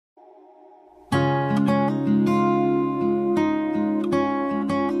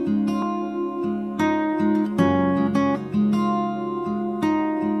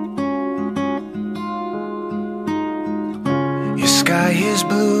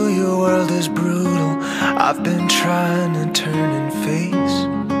world is brutal, I've been trying to turn and face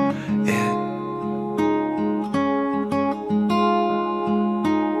it.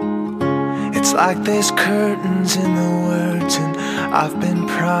 It's like there's curtains in the words, and I've been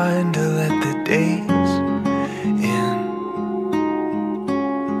trying to let the days in.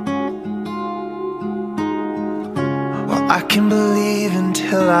 Well, I can believe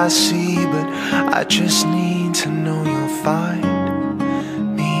until I see, but I just need to know you'll find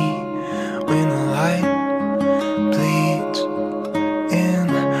me when the light bleeds in.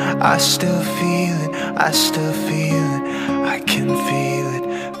 I still feel it, I still feel it, I can feel it,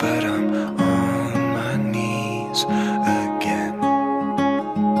 but I'm on my knees again.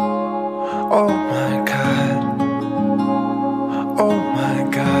 Oh my God, oh my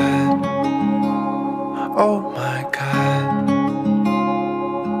God, oh my God.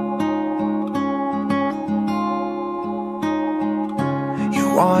 You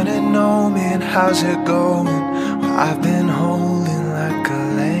wanna know, man, how's it going? Well, I've been holding like a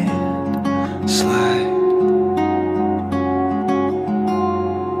landslide.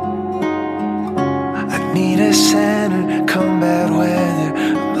 I need a center, combat weather.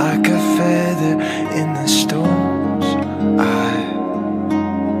 I'm like a feather in the storm's eye.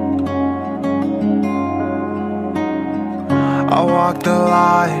 I'll walk the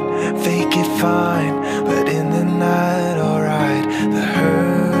line, fake it fine, but in the night I'll ride the hurricane.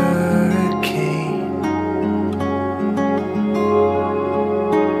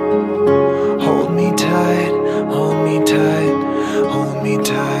 Hold me tight, hold me tight, hold me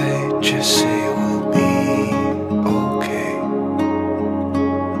tight, just say we'll be okay.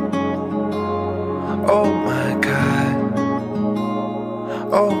 Oh my God,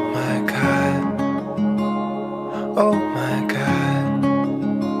 oh my God, oh my God,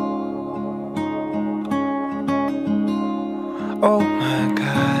 oh my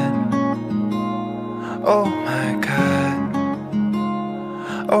God, oh my God,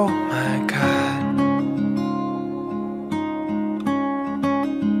 oh my God.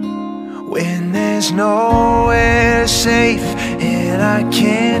 When there's nowhere safe and I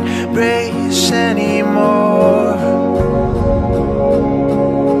can't brace anymore,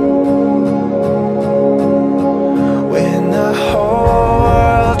 when the whole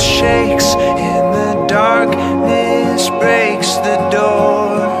world shakes and the darkness breaks the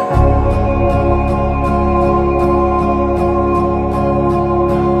door,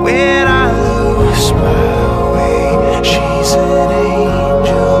 when I lose my way, she's an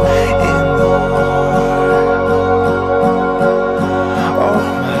angel in the war. Oh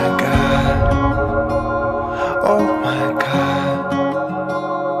my God, oh my God,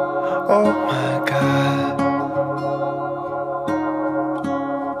 oh my God,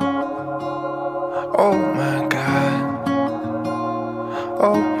 oh my God,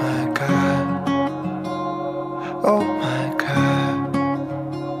 oh my God, oh my God.